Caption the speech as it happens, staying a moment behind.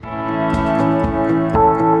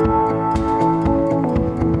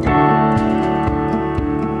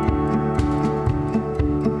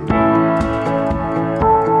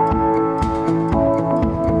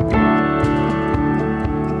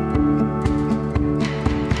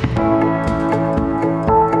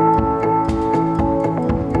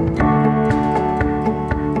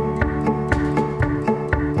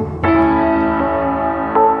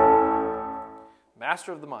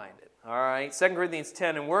master of the mind. All right, 2 Corinthians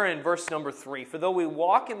 10, and we're in verse number 3. For though we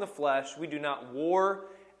walk in the flesh, we do not war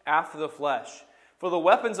after the flesh. For the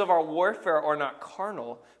weapons of our warfare are not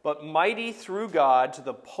carnal, but mighty through God to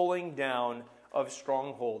the pulling down of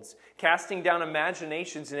strongholds, casting down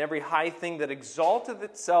imaginations and every high thing that exalteth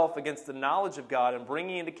itself against the knowledge of God, and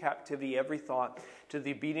bringing into captivity every thought to the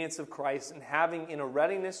obedience of Christ, and having in a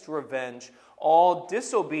readiness to revenge all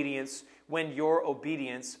disobedience when your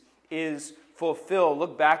obedience is fulfilled.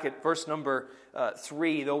 Look back at verse number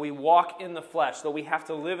 3. Though we walk in the flesh, though we have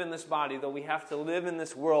to live in this body, though we have to live in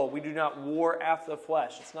this world, we do not war after the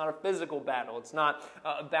flesh. It's not a physical battle. It's not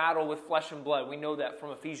a battle with flesh and blood. We know that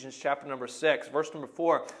from Ephesians chapter number 6. Verse number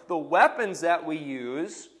 4. The weapons that we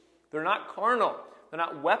use, they're not carnal. They're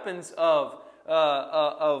not weapons of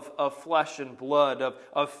flesh and blood,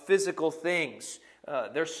 of physical things.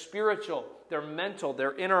 They're spiritual, they're mental,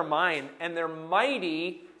 they're in our mind, and they're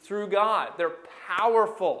mighty through God. They're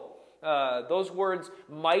powerful. Those words,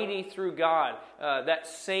 mighty through God, that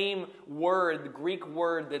same word, the Greek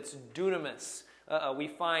word that's dunamis, we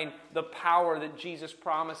find the power that Jesus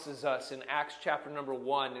promises us in Acts chapter number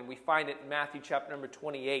 1, and we find it in Matthew chapter number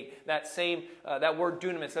 28. That word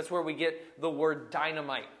dunamis, that's where we get the word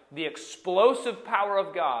dynamite, the explosive power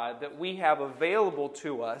of God that we have available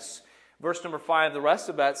to us. Verse number 5, the rest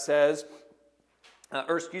of that says,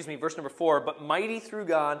 verse number 4, but mighty through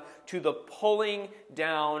God to the pulling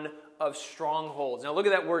down of strongholds. Now look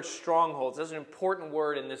at that word strongholds. That's an important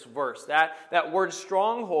word in this verse. That word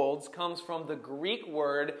strongholds comes from the Greek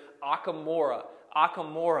word akamora.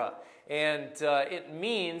 And it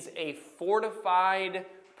means a fortified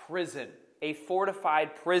prison. A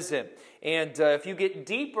fortified prison. And if you get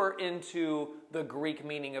deeper into the Greek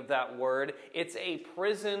meaning of that word, it's a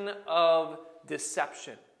prison of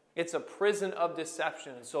deception. It's a prison of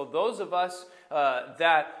deception. And so those of us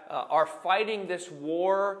that are fighting this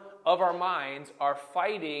war of our minds are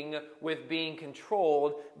fighting with being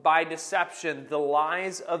controlled by deception, the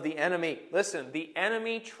lies of the enemy. Listen, the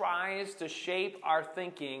enemy tries to shape our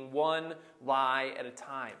thinking one lie at a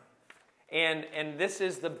time. And this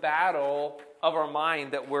is the battle of our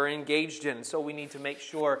mind that we're engaged in. So we need to make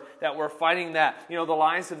sure that we're fighting that. You know, the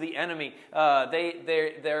lies of the enemy,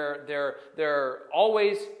 they're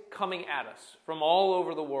always coming at us from all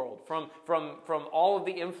over the world, from all of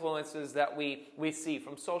the influences that we see,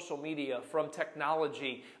 from social media, from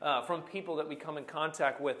technology, from people that we come in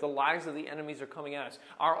contact with. The lies of the enemies are coming at us.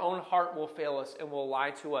 Our own heart will fail us and will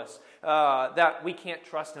lie to us that we can't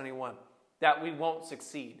trust anyone, that we won't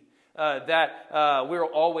succeed, that we'll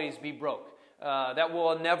always be broke, that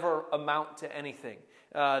we'll never amount to anything,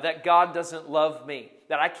 that God doesn't love me,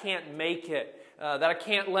 that I can't make it, that I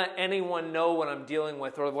can't let anyone know what I'm dealing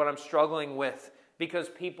with or what I'm struggling with because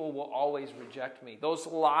people will always reject me. Those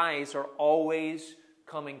lies are always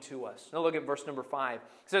coming to us. Now look at verse number 5. It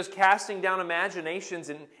says, casting down imaginations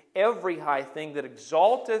and every high thing that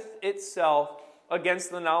exalteth itself against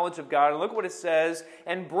the knowledge of God. And look what it says,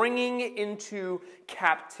 and bringing into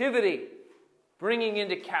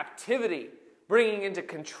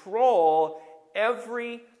control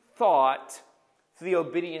every thought to the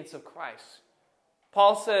obedience of Christ.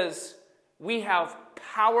 Paul says we have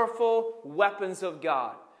powerful weapons of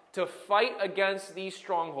God to fight against these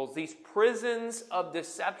strongholds, these prisons of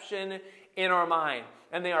deception in our mind.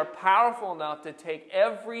 And they are powerful enough to take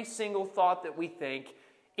every single thought that we think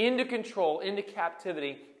into control, into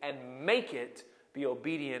captivity, and make it be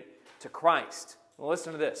obedient to Christ. Well,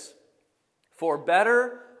 listen to this. For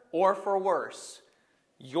better or for worse,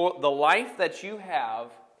 the life that you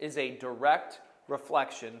have is a direct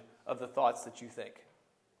reflection of the thoughts that you think.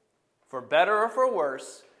 For better or for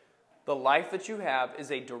worse, the life that you have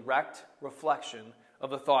is a direct reflection of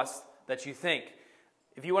the thoughts that you think.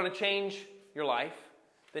 If you want to change your life,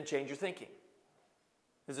 then change your thinking.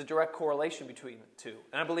 There's a direct correlation between the two.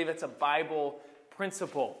 And I believe it's a Bible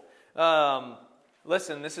principle.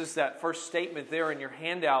 Listen, this is that first statement there in your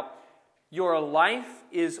handout. Your life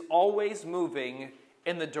is always moving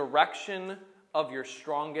in the direction of your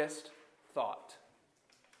strongest thought.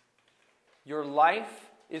 Your life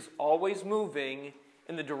is always moving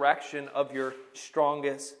in the direction of your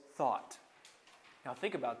strongest thought. Now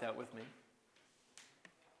think about that with me.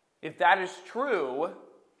 If that is true,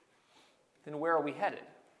 then where are we headed?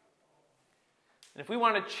 And if we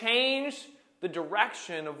want to change the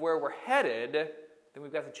direction of where we're headed, then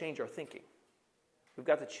we've got to change our thinking. We've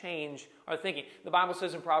got to change our thinking. The Bible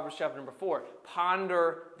says in Proverbs chapter number 4,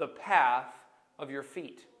 ponder the path of your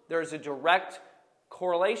feet. There's a direct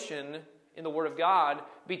correlation in the Word of God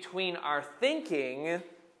between our thinking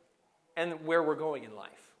and where we're going in life.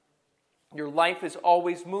 Your life is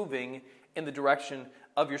always moving in the direction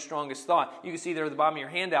of your strongest thought. You can see there at the bottom of your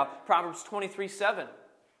handout, Proverbs 23:7.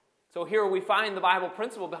 So here we find the Bible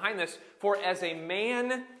principle behind this. For as a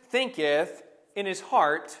man thinketh in his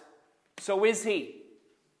heart, so is he.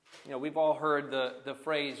 You know, we've all heard the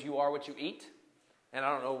phrase, you are what you eat. And I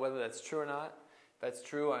don't know whether that's true or not. If that's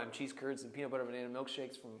true, I'm cheese curds and peanut butter banana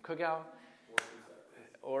milkshakes from Cookout.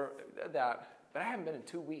 Or that. But I haven't been in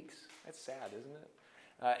 2 weeks. That's sad, isn't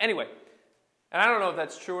it? Anyway, and I don't know if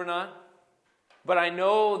that's true or not. But I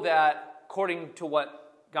know that according to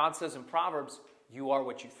what God says in Proverbs, you are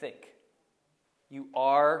what you think. You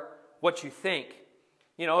are what you think.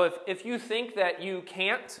 You know, if you think that you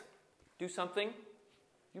can't do something,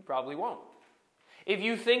 you probably won't. If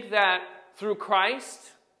you think that through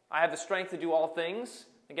Christ, I have the strength to do all things,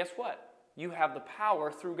 then guess what? You have the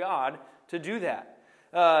power through God to do that.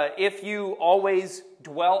 If you always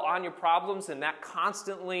dwell on your problems and that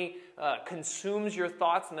constantly consumes your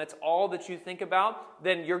thoughts and that's all that you think about,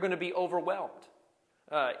 then you're going to be overwhelmed.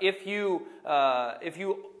 If you are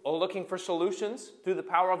looking for solutions through the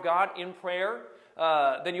power of God in prayer,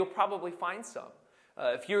 then you'll probably find some.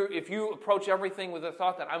 If you approach everything with the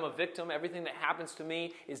thought that I'm a victim, everything that happens to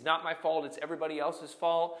me is not my fault, it's everybody else's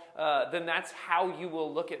fault, then that's how you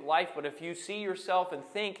will look at life. But if you see yourself and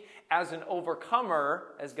think as an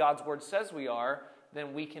overcomer, as God's Word says we are,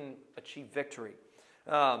 then we can achieve victory.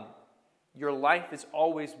 Your life is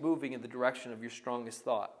always moving in the direction of your strongest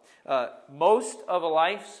thought. Most of a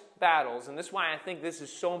life's battles, and this is why I think this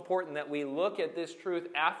is so important that we look at this truth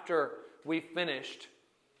after we've finished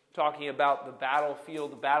talking about the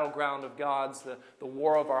battlefield, the battleground of God's, the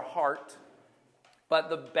war of our heart. But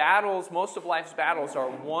the battles, most of life's battles are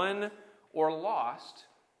won or lost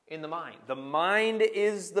in the mind. The mind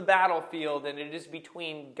is the battlefield, and it is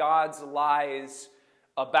between God's lies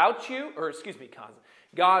about you,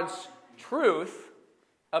 God's truth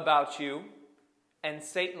about you and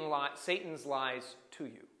Satan's lies to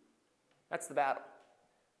you. That's the battle.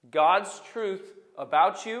 God's truth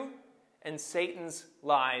about you and Satan's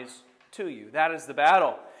lies to you. That is the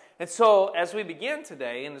battle. And so as we begin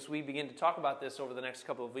today, and as we begin to talk about this over the next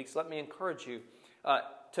couple of weeks, let me encourage you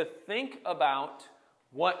to think about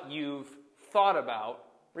what you've thought about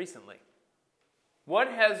recently. What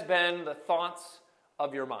has been the thoughts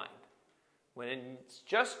of your mind? When it's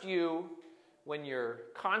just you, when you're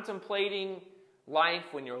contemplating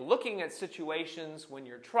life, when you're looking at situations, when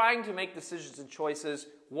you're trying to make decisions and choices,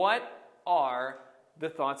 what are the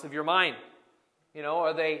thoughts of your mind? You know,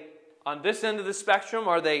 are they on this end of the spectrum?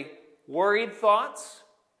 Are they worried thoughts?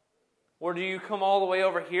 Or do you come all the way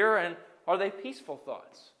over here and are they peaceful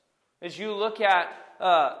thoughts? As you look at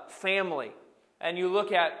family, and you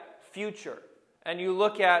look at future, and you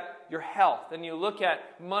look at your health, and you look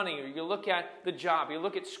at money, or you look at the job, you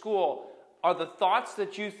look at school, are the thoughts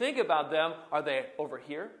that you think about them, are they over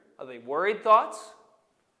here? Are they worried thoughts?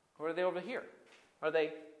 Or are they over here? Are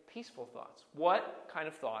they peaceful thoughts? What kind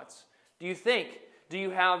of thoughts do you think? Do you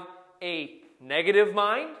have a negative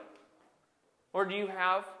mind? Or do you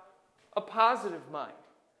have a positive mind?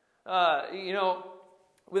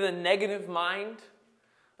 With a negative mind,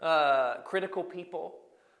 critical people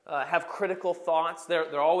have critical thoughts.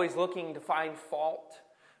 They're always looking to find fault.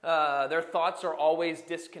 Their thoughts are always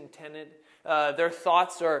discontented. Their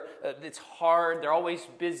thoughts are, it's hard. They're always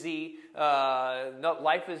busy.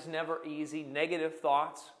 Life is never easy. Negative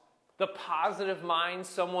thoughts. The positive mind,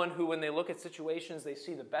 someone who, when they look at situations, they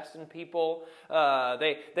see the best in people.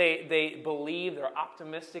 They believe, they're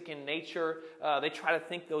optimistic in nature. They try to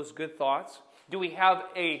think those good thoughts. Do we have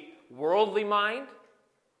a worldly mind?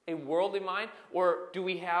 A worldly mind? Or do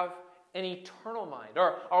we have an eternal mind?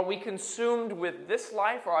 Or are we consumed with this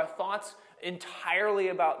life? Are our thoughts entirely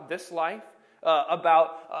about this life?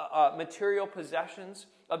 About material possessions?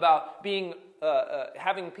 About being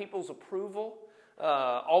having people's approval?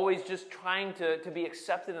 Always just trying to be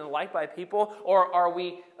accepted and liked by people? Or are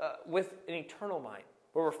we with an eternal mind,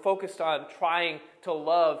 where we're focused on trying to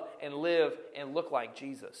love and live and look like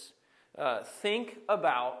Jesus? Think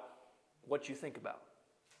about what you think about.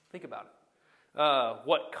 Think about it.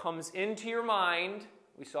 What comes into your mind,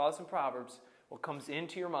 we saw this in Proverbs, what comes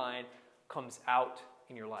into your mind comes out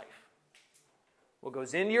in your life. What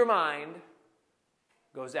goes into your mind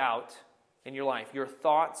goes out in your life. Your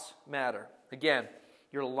thoughts matter. Again,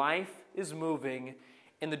 your life is moving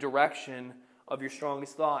in the direction of your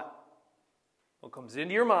strongest thought. What comes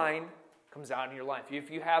into your mind comes out in your life.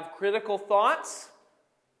 If you have critical thoughts,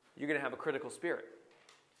 you're going to have a critical spirit.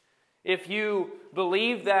 If you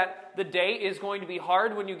believe that the day is going to be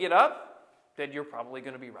hard when you get up, then you're probably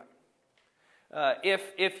going to be right.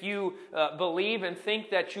 If you believe and think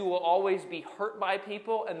that you will always be hurt by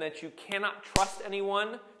people and that you cannot trust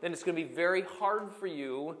anyone, then it's going to be very hard for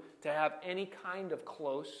you to have any kind of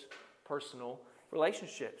close personal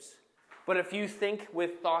relationships. But if you think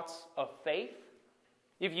with thoughts of faith,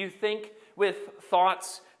 if you think with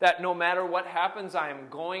thoughts that no matter what happens, I am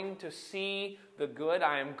going to see the good,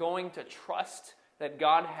 I am going to trust that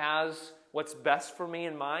God has what's best for me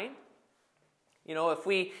in mind. You know, if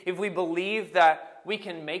we believe that we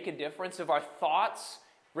can make a difference, if our thoughts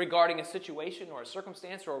regarding a situation or a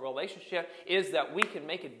circumstance or a relationship is that we can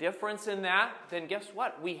make a difference in that, then guess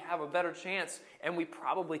what? We have a better chance, and we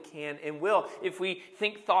probably can and will. If we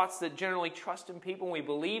think thoughts that generally trust in people and we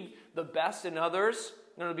believe the best in others,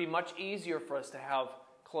 then it'll be much easier for us to have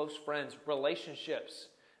close friends, relationships,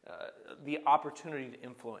 the opportunity to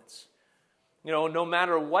influence. You know, no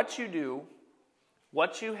matter what you do,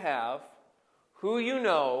 what you have, who you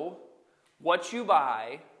know, what you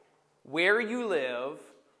buy, where you live,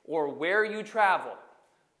 or where you travel,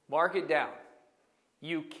 mark it down.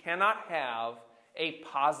 You cannot have a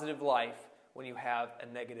positive life when you have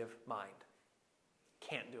a negative mind.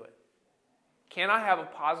 Can't do it. Cannot have a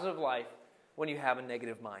positive life when you have a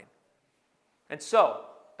negative mind. And so,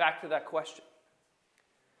 back to that question,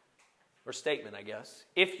 or statement, I guess.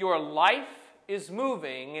 If your life is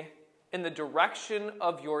moving in the direction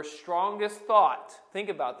of your strongest thought, think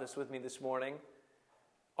about this with me this morning.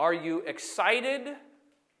 Are you excited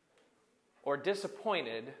or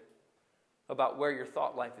disappointed about where your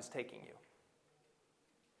thought life is taking you?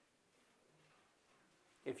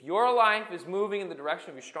 If your life is moving in the direction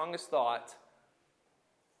of your strongest thought,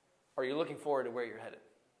 are you looking forward to where you're headed?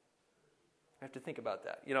 I have to think about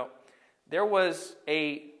that. You know, there was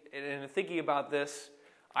in thinking about this,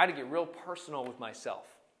 I had to get real personal with myself.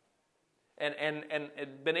 And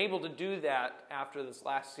been able to do that after this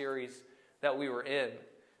last series that we were in.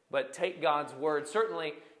 But take God's word.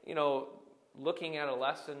 Certainly, you know, looking at a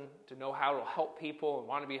lesson to know how to help people and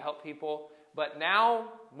want to help people. But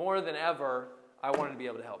now, more than ever, I want it to be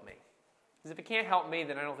able to help me. Because if it can't help me,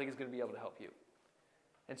 then I don't think it's going to be able to help you.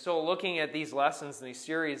 And so looking at these lessons and these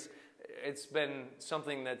series, it's been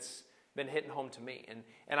something that's been hitting home to me.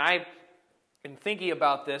 And I've been thinking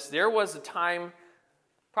about this. There was a time,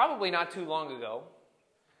 probably not too long ago,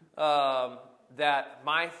 that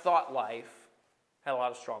my thought life had a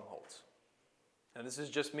lot of strongholds. And this is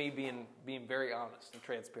just me being very honest and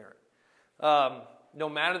transparent. No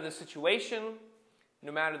matter the situation,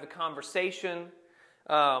 no matter the conversation,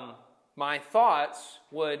 my thoughts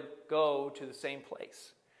would go to the same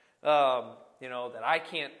place. You know, that I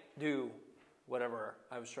can't do whatever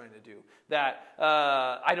I was trying to do. That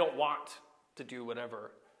I don't want to do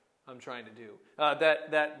whatever I'm trying to do.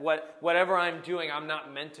 Whatever I'm doing, I'm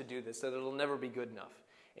not meant to do this. That it'll never be good enough.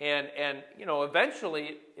 And you know,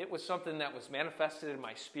 eventually it was something that was manifested in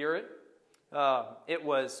my spirit. It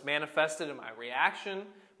was manifested in my reaction,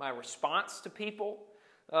 my response to people.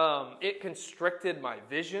 It constricted my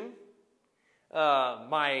vision,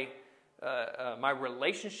 my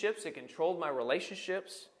relationships. It controlled my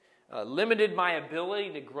relationships, limited my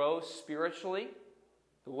ability to grow spiritually,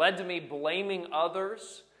 led to me blaming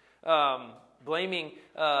others, blaming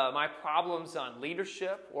my problems on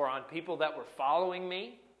leadership or on people that were following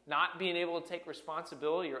me, not being able to take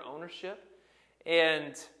responsibility or ownership.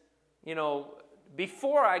 And, you know,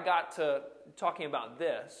 before I got to talking about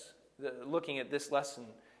this, looking at this lesson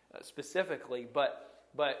specifically, but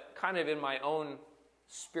kind of in my own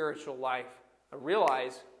spiritual life, I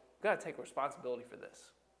realized I've got to take responsibility for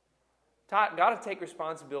this. Got to take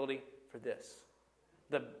responsibility for this.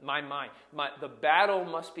 My mind. The battle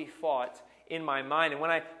must be fought in my mind. And when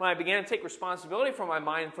I began to take responsibility for my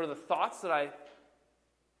mind, for the thoughts that I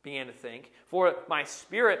began to think, for my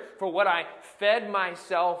spirit, for what I fed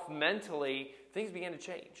myself mentally, things began to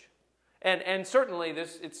change. And certainly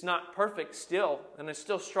it's not perfect still, and I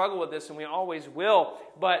still struggle with this, and we always will,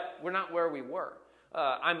 but we're not where we were.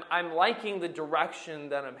 I'm liking the direction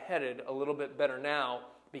that I'm headed a little bit better now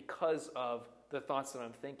because of the thoughts that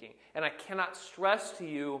I'm thinking. And I cannot stress to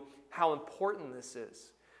you how important this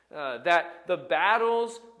is. That the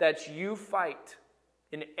battles that you fight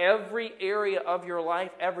in every area of your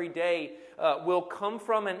life, every day, will come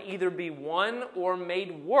from and either be won or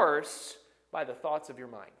made worse by the thoughts of your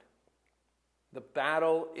mind. The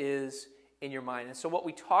battle is in your mind. And so what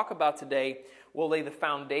we talk about today will lay the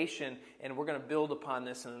foundation, and we're going to build upon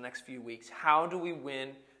this in the next few weeks. How do we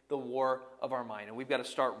win the war of our mind? And we've got to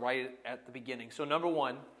start right at the beginning. So number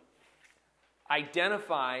one,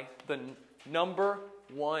 identify the number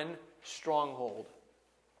one stronghold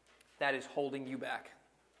that is holding you back.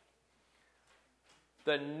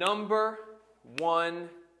 The number one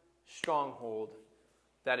stronghold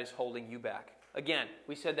that is holding you back. Again,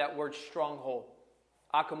 we said that word stronghold,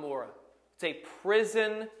 akamura. It's a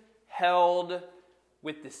prison held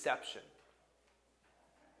with deception.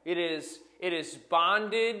 It is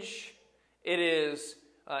bondage. It is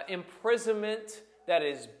imprisonment that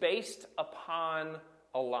is based upon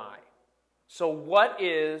a lie. So what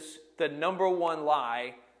is the number one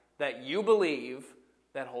lie that you believe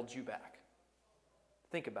that holds you back?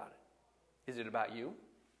 Think about it. Is it about you?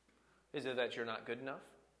 Is it that you're not good enough?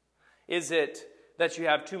 Is it that you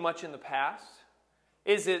have too much in the past?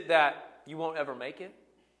 Is it that you won't ever make it?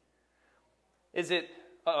 Is it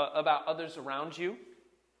about others around you?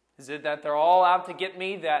 Is it that they're all out to get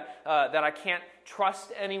me, that I can't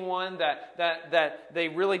trust anyone, that they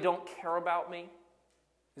really don't care about me?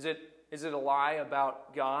 Is it a lie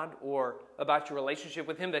about God or about your relationship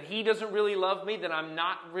with Him, that He doesn't really love me, that I'm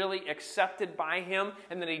not really accepted by Him,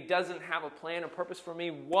 and that He doesn't have a plan or purpose for me?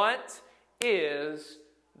 What is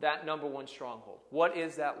that number one stronghold? What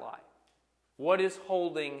is that lie? What is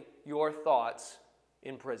holding your thoughts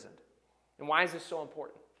imprisoned? And why is this so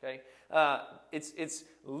important? Okay, it's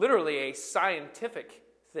literally a scientific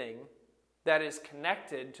thing that is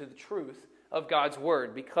connected to the truth of God's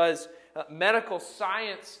Word, because medical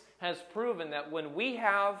science has proven that when we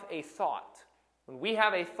have a thought,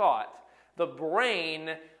 the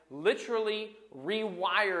brain literally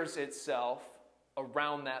rewires itself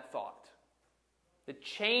around that thought. It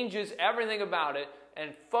changes everything about it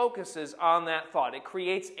and focuses on that thought. It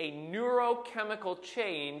creates a neurochemical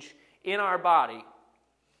change in our body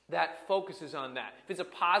that focuses on that. If it's a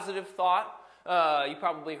positive thought, you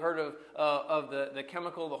probably heard of the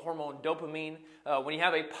chemical, the hormone dopamine. When you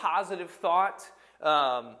have a positive thought,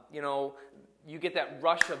 you get that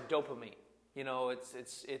rush of dopamine.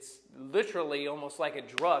 It's literally almost like a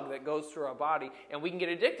drug that goes through our body, and we can get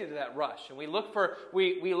addicted to that rush. And we look for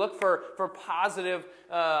positive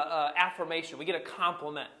affirmation. We get a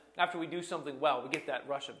compliment after we do something well. We get that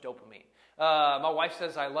rush of dopamine. My wife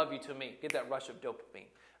says "I love you" to me. Get that rush of dopamine.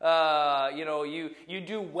 You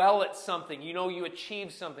do well at something. You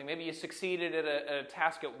achieved something. Maybe you succeeded at a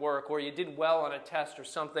task at work, or you did well on a test or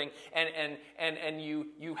something, and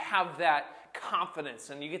you have that confidence,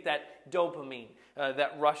 and you get that dopamine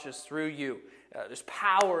that rushes through you. There's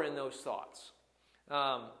power in those thoughts.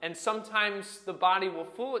 And sometimes the body will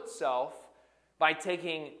fool itself by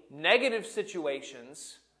taking negative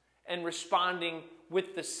situations and responding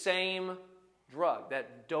with the same drug,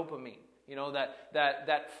 that dopamine.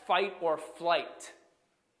 That fight or flight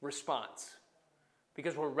response.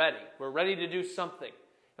 Because we're ready. We're ready to do something.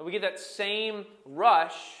 And we get that same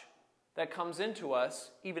rush that comes into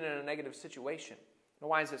us even in a negative situation. Now,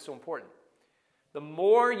 why is it so important? The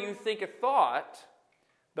more you think a thought,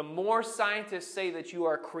 the more scientists say that you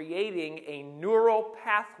are creating a neural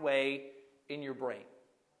pathway in your brain.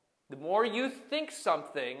 The more you think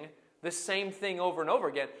something, the same thing over and over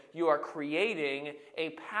again, you are creating a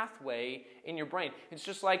pathway in your brain. It's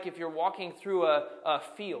just like if you're walking through a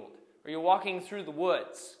field, or you're walking through the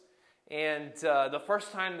woods, and the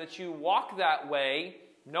first time that you walk that way,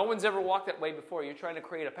 no one's ever walked that way before. You're trying to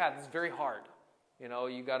create a path. It's very hard.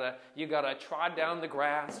 You gotta trod down the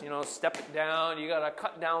grass, step it down. You gotta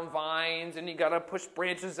cut down vines, and you gotta push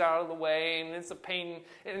branches out of the way, and it's a pain,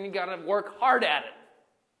 and you gotta work hard at it.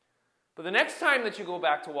 But the next time that you go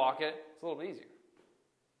back to walk it, it's a little easier.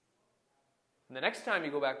 And the next time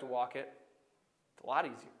you go back to walk it, it's a lot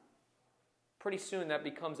easier. Pretty soon that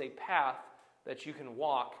becomes a path that you can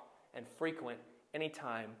walk and frequent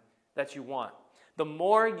anytime that you want. The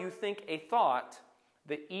more you think a thought,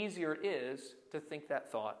 the easier it is to think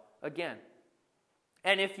that thought again.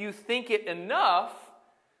 And if you think it enough,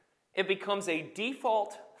 it becomes a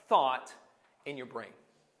default thought in your brain,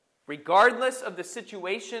 regardless of the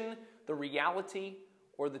situation, the reality,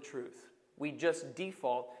 or the truth. We just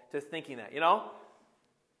default to thinking that.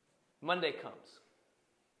 Monday comes.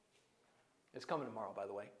 It's coming tomorrow, by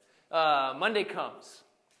the way. Monday comes,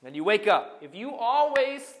 and you wake up. If you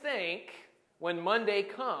always think when Monday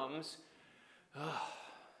comes,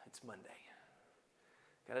 it's Monday.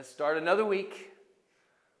 Got to start another week.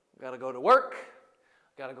 Got to go to work.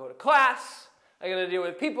 Got to go to class. I got to deal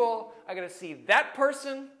with people. I got to see that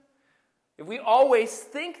person. If we always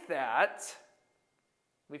think that,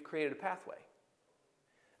 we've created a pathway.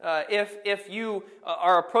 If you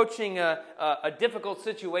are approaching a difficult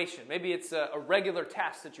situation, maybe it's a regular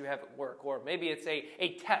task that you have at work, or maybe it's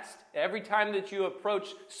a test. Every time that you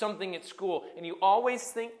approach something at school, and you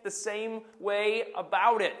always think the same way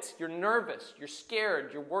about it, you're nervous, you're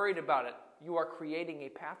scared, you're worried about it, you are creating a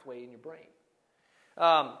pathway in your brain.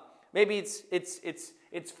 Maybe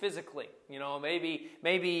it's physically,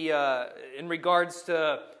 maybe in regards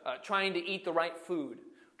to trying to eat the right food,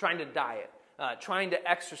 trying to diet, trying to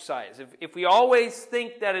exercise. If we always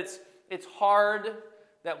think that it's hard,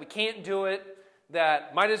 that we can't do it,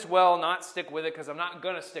 that might as well not stick with it because I'm not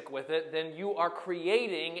going to stick with it, then you are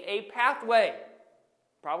creating a pathway,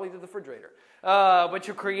 probably to the refrigerator. But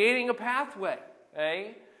you're creating a pathway.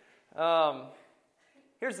 Okay?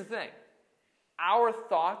 Here's the thing. Our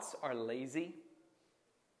thoughts are lazy.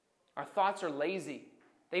 Our thoughts are lazy.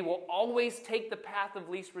 They will always take the path of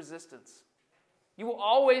least resistance. You will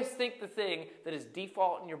always think the thing that is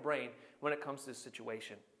default in your brain when it comes to this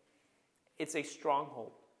situation. It's a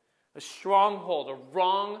stronghold. A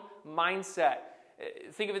wrong mindset.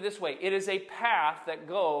 Think of it this way. It is a path that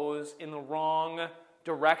goes in the wrong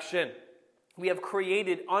direction. We have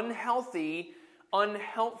created unhealthy,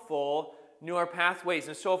 unhelpful neural pathways.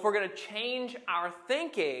 And so if we're going to change our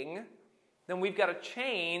thinking, then we've got to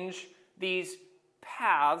change these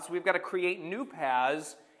paths. We've got to create new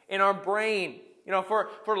paths in our brain. If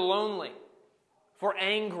we're lonely, if we're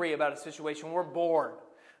angry about a situation, we're bored.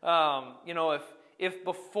 If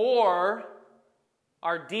before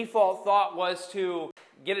our default thought was to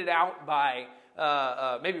get it out by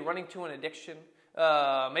maybe running to an addiction,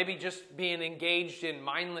 maybe just being engaged in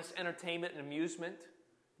mindless entertainment and amusement,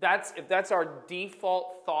 if that's our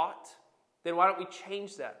default thought, then why don't we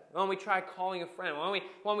change that? Why don't we try calling a friend? Why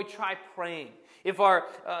don't we try praying? If our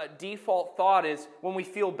default thought is when we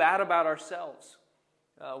feel bad about ourselves,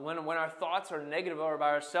 when our thoughts are negative about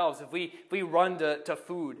ourselves, if we run to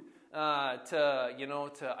food,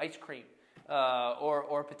 to ice cream,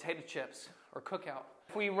 or potato chips, or cookout.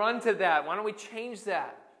 If we run to that, why don't we change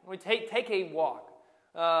that? We take a walk,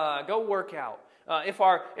 go work out. If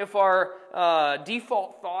our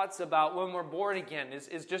default thoughts about when we're bored again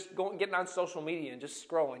is just getting on social media and just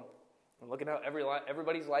scrolling and looking at how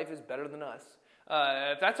everybody's life is better than us.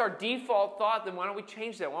 If that's our default thought, then why don't we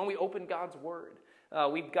change that? Why don't we open God's Word?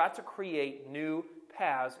 We've got to create new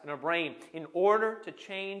paths in our brain. In order to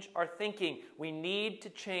change our thinking, we need to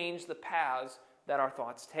change the paths that our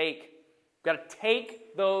thoughts take. We've got to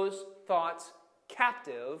take those thoughts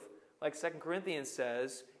captive, like 2 Corinthians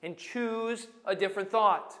says, and choose a different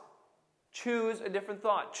thought. Choose a different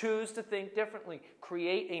thought. Choose to think differently.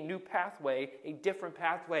 Create a new pathway, a different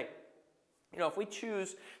pathway. If we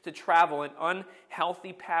choose to travel an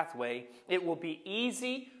unhealthy pathway, it will be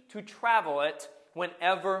easy to travel it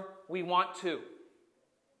whenever we want to.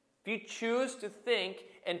 If you choose to think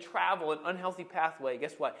and travel an unhealthy pathway,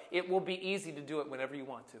 guess what? It will be easy to do it whenever you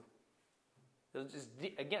want to.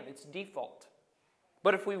 It's default.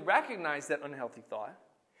 But if we recognize that unhealthy thought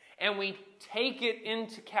and we take it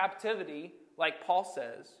into captivity, like Paul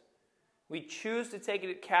says, we choose to take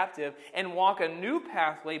it captive and walk a new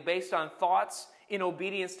pathway based on thoughts in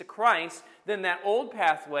obedience to Christ, then that old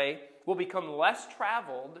pathway will become less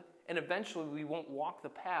traveled, and eventually we won't walk the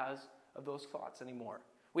paths of those thoughts anymore.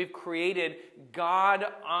 We've created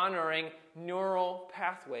God-honoring neural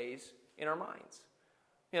pathways in our minds.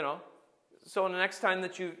 So the next time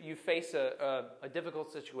that you face a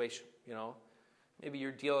difficult situation, maybe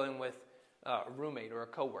you're dealing with a roommate or a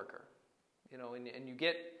coworker, and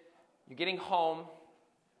you're getting home,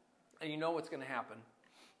 and you know what's going to happen.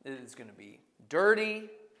 It's going to be dirty.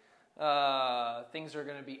 Things are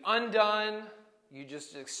going to be undone. You're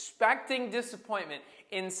just expecting disappointment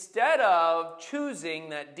instead of choosing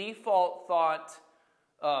that default thought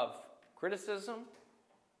of criticism,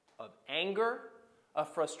 of anger,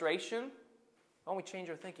 of frustration. Why don't we change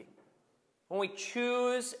our thinking? When we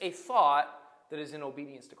choose a thought that is in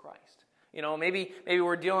obedience to Christ. Maybe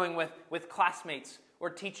we're dealing with classmates or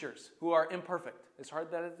teachers who are imperfect. As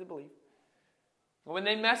hard that is to believe. But when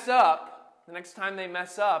they mess up, the next time they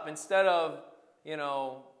mess up, instead of,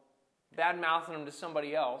 bad-mouthing them to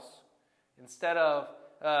somebody else, instead of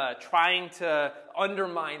trying to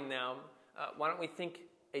undermine them, why don't we think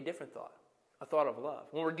a different thought, a thought of love?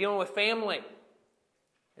 When we're dealing with family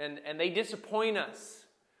and they disappoint us,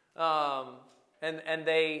 and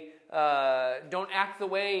they don't act the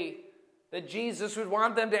way that Jesus would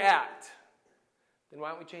want them to act, then why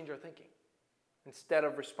don't we change our thinking instead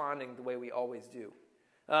of responding the way we always do?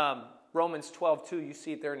 Romans 12:2, you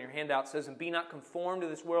see it there in your handout, says, "And be not conformed to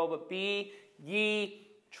this world, but be ye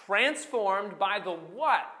transformed by the"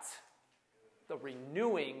 what? The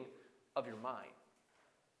renewing of your mind.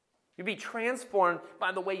 You be transformed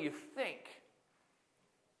by the way you think.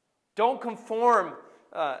 Don't conform,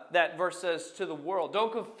 that verse says, to the world.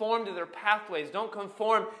 Don't conform to their pathways. Don't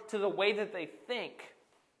conform to the way that they think.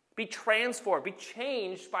 Be transformed. Be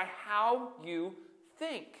changed by how you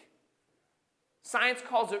think. Science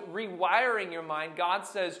calls it rewiring your mind. God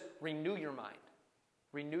says renew your mind.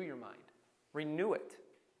 Renew your mind. Renew it.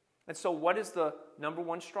 And so what is the number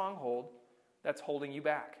one stronghold that's holding you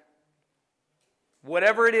back?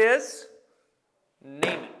 Whatever it is,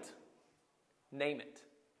 name it. Name it.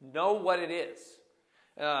 Know what it is.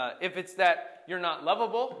 If it's that you're not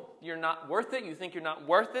lovable, you're not worth it, you think you're not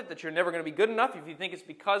worth it, that you're never going to be good enough, if you think it's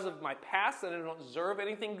because of my past that I don't deserve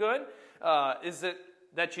anything good, is it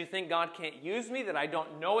that you think God can't use me, that I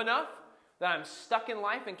don't know enough, that I'm stuck in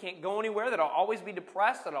life and can't go anywhere, that I'll always be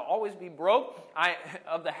depressed, that I'll always be broke?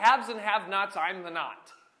 Of the haves and have-nots, I'm the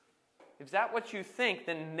not. If that what you think,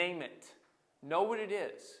 then name it. Know what it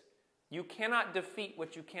is. You cannot defeat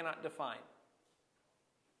what you cannot define.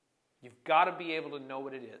 You've got to be able to know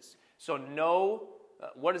what it is. So know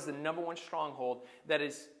what is the number one stronghold that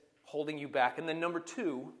is holding you back. And then number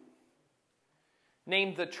two,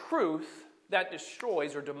 name the truth that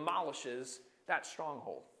destroys or demolishes that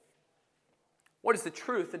stronghold. What is the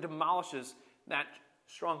truth that demolishes that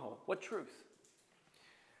stronghold? What truth?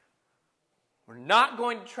 We're not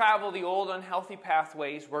going to travel the old unhealthy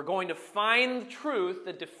pathways. We're going to find the truth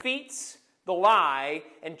that defeats the lie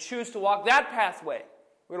and choose to walk that pathway.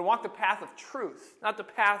 We're going to walk the path of truth, not the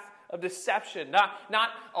path of deception,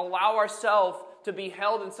 not allow ourselves to be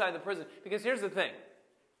held inside the prison. Because here's the thing,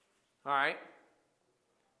 all right?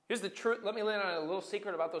 Here's the truth. Let me let on a little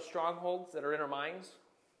secret about those strongholds that are in our minds,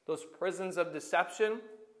 those prisons of deception.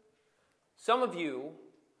 Some of you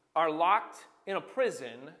are locked in a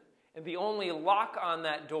prison, and the only lock on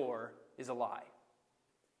that door is a lie.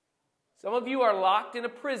 Some of you are locked in a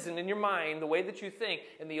prison in your mind, the way that you think,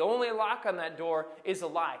 and the only lock on that door is a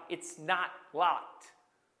lie. It's not locked,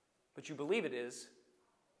 but you believe it is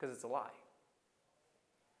because it's a lie.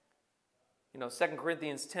 2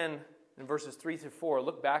 Corinthians 10 and verses 3 through 4,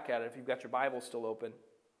 look back at it if you've got your Bible still open.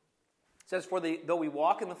 It says, though we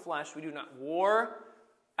walk in the flesh, we do not war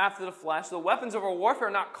after the flesh. The weapons of our warfare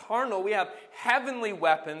are not carnal. We have heavenly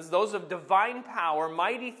weapons, those of divine power,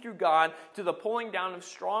 mighty through God, to the pulling down of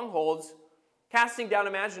strongholds, casting down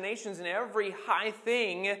imaginations and every high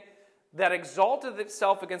thing that exalteth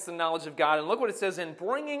itself against the knowledge of God. And look what it says, in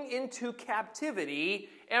bringing into captivity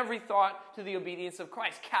every thought to the obedience of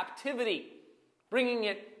Christ. Captivity. Bringing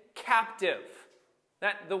it captive.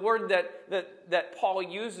 The word that Paul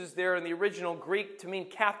uses there in the original Greek to mean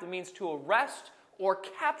captive means to arrest or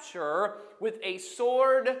capture with a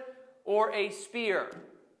sword or a spear.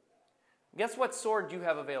 Guess what sword you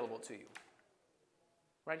have available to you?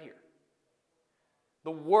 Right here.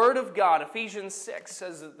 The Word of God, Ephesians 6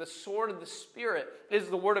 says that the sword of the Spirit is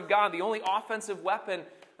the Word of God. The only offensive weapon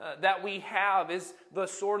that we have is the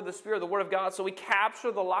sword of the Spirit, the Word of God. So we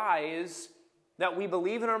capture the lies that we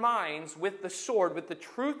believe in our minds with the sword, with the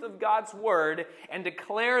truth of God's Word, and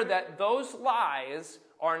declare that those lies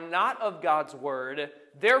are not of God's Word,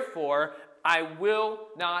 therefore, I will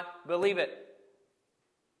not believe it.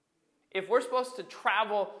 If we're supposed to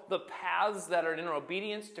travel the paths that are in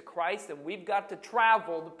obedience to Christ, then we've got to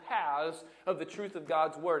travel the paths of the truth of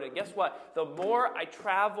God's Word. And guess what? The more I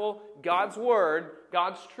travel God's Word,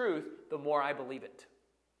 God's truth, the more I believe it.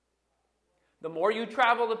 The more you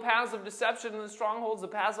travel the paths of deception and the strongholds, the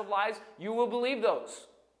paths of lies, you will believe those.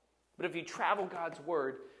 But if you travel God's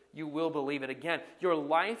Word, you will believe it. Again, your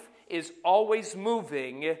life is always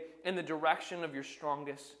moving in the direction of your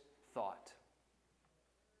strongest thought.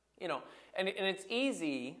 And it's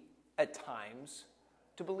easy at times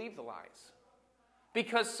to believe the lies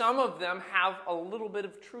because some of them have a little bit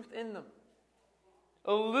of truth in them.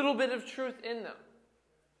 A little bit of truth in them.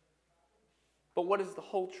 But what is the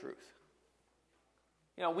whole truth?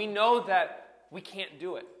 We know that we can't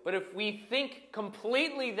do it. But if we think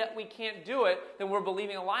completely that we can't do it, then we're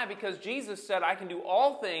believing a lie because Jesus said, I can do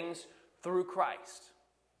all things through Christ,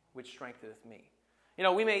 which strengtheneth me.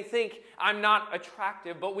 We may think I'm not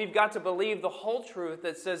attractive, but we've got to believe the whole truth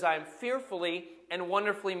that says I'm fearfully and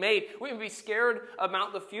wonderfully made. We may be scared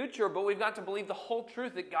about the future, but we've got to believe the whole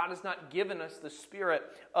truth that God has not given us the spirit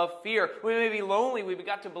of fear. We may be lonely. We've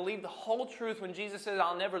got to believe the whole truth when Jesus says,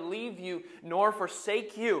 I'll never leave you nor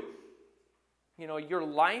forsake you. Your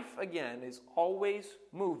life, again, is always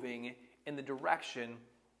moving in the direction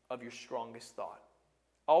of your strongest thought.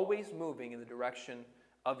 Always moving in the direction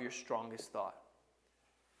of your strongest thought.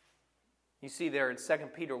 You see there in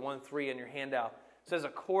 2 Peter 1:3 in your handout, it says,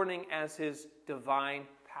 according as his divine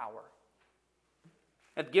power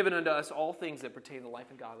hath given unto us all things that pertain to life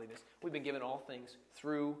and godliness. We've been given all things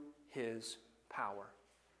through his power.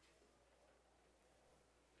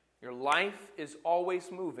 Your life is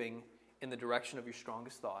always moving in the direction of your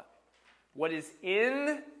strongest thought. What is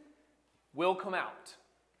in will come out.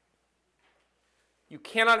 You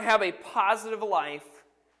cannot have a positive life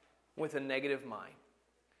with a negative mind.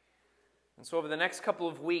 And so over the next couple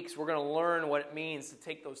of weeks, we're going to learn what it means to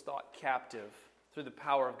take those thoughts captive through the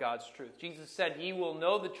power of God's truth. Jesus said, "Ye will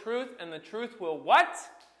know the truth, and the truth will" what?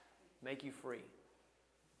 Make you free.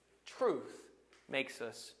 Truth makes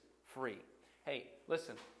us free. Hey,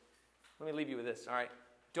 listen. Let me leave you with this, all right?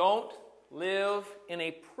 Don't live in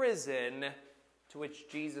a prison to which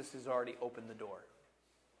Jesus has already opened the door.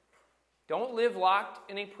 Don't live locked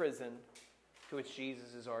in a prison to which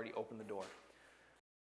Jesus has already opened the door.